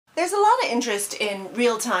There's a lot of interest in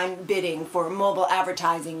real-time bidding for mobile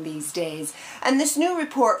advertising these days, and this new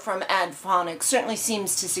report from Adphonic certainly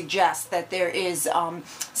seems to suggest that there is some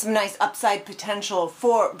nice upside potential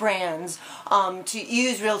for brands to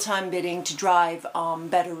use real-time bidding to drive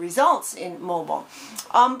better results in mobile.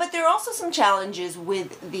 But there are also some challenges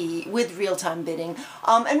with real-time bidding,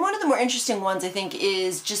 and one of the more interesting ones I think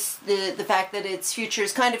is just the fact that its future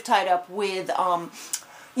is kind of tied up with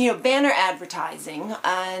banner advertising,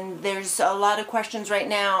 and there's a lot of questions right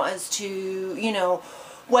now as to,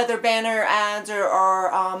 whether banner ads are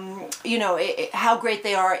how great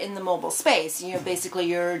they are in the mobile space. Basically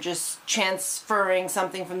you're just transferring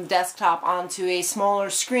something from the desktop onto a smaller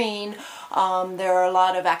screen. There are a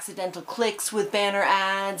lot of accidental clicks with banner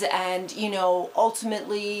ads, and,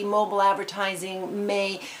 ultimately mobile advertising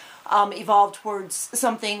may evolve towards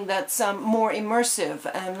something that's more immersive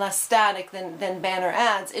and less static than banner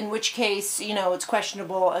ads, in which case, it's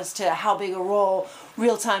questionable as to how big a role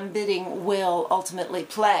real-time bidding will ultimately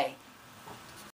play.